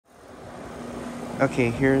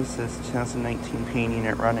Okay, here's this 2019 Payne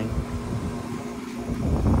unit running.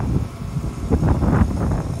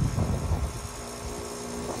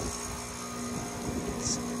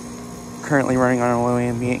 It's currently running on a low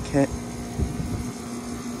ambient kit.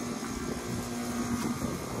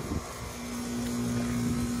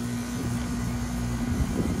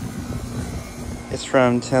 It's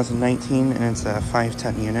from 2019 and it's a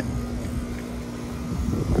 5-ton unit.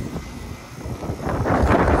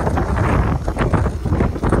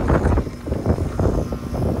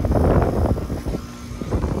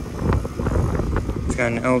 It's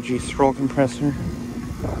got an LG scroll compressor,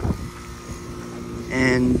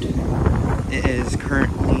 and it is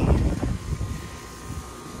currently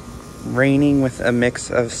raining with a mix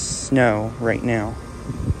of snow right now,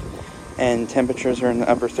 and temperatures are in the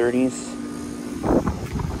upper 30s.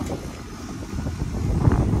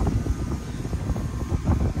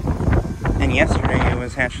 And yesterday it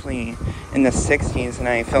was actually in the 60s and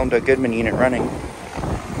I filmed a Goodman unit running.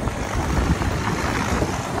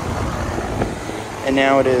 And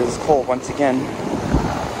now it is cold once again.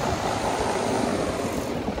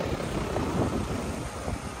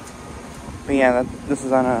 But yeah, this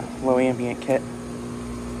is on a low ambient kit.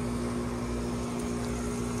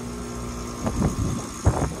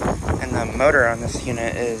 And the motor on this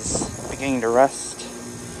unit is beginning to rust.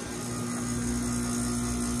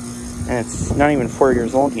 And it's not even 4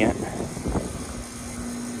 years old yet.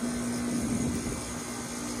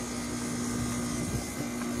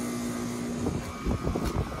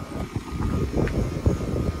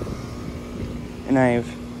 And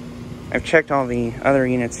I've checked all the other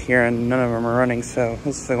units here and none of them are running, so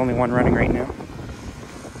this is the only one running right now.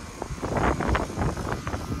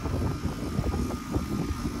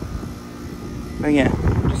 But yeah,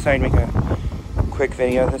 decided to make a quick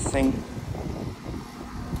video of this thing.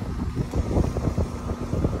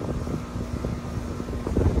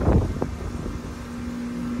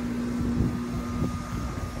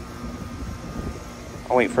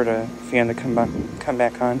 I'll wait for the fan to come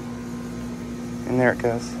back on. And there it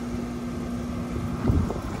goes.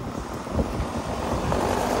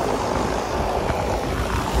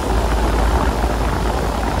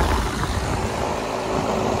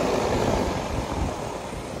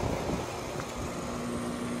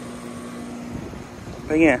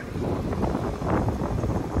 But yeah.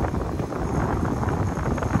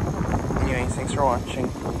 Anyway, thanks for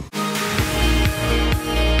watching.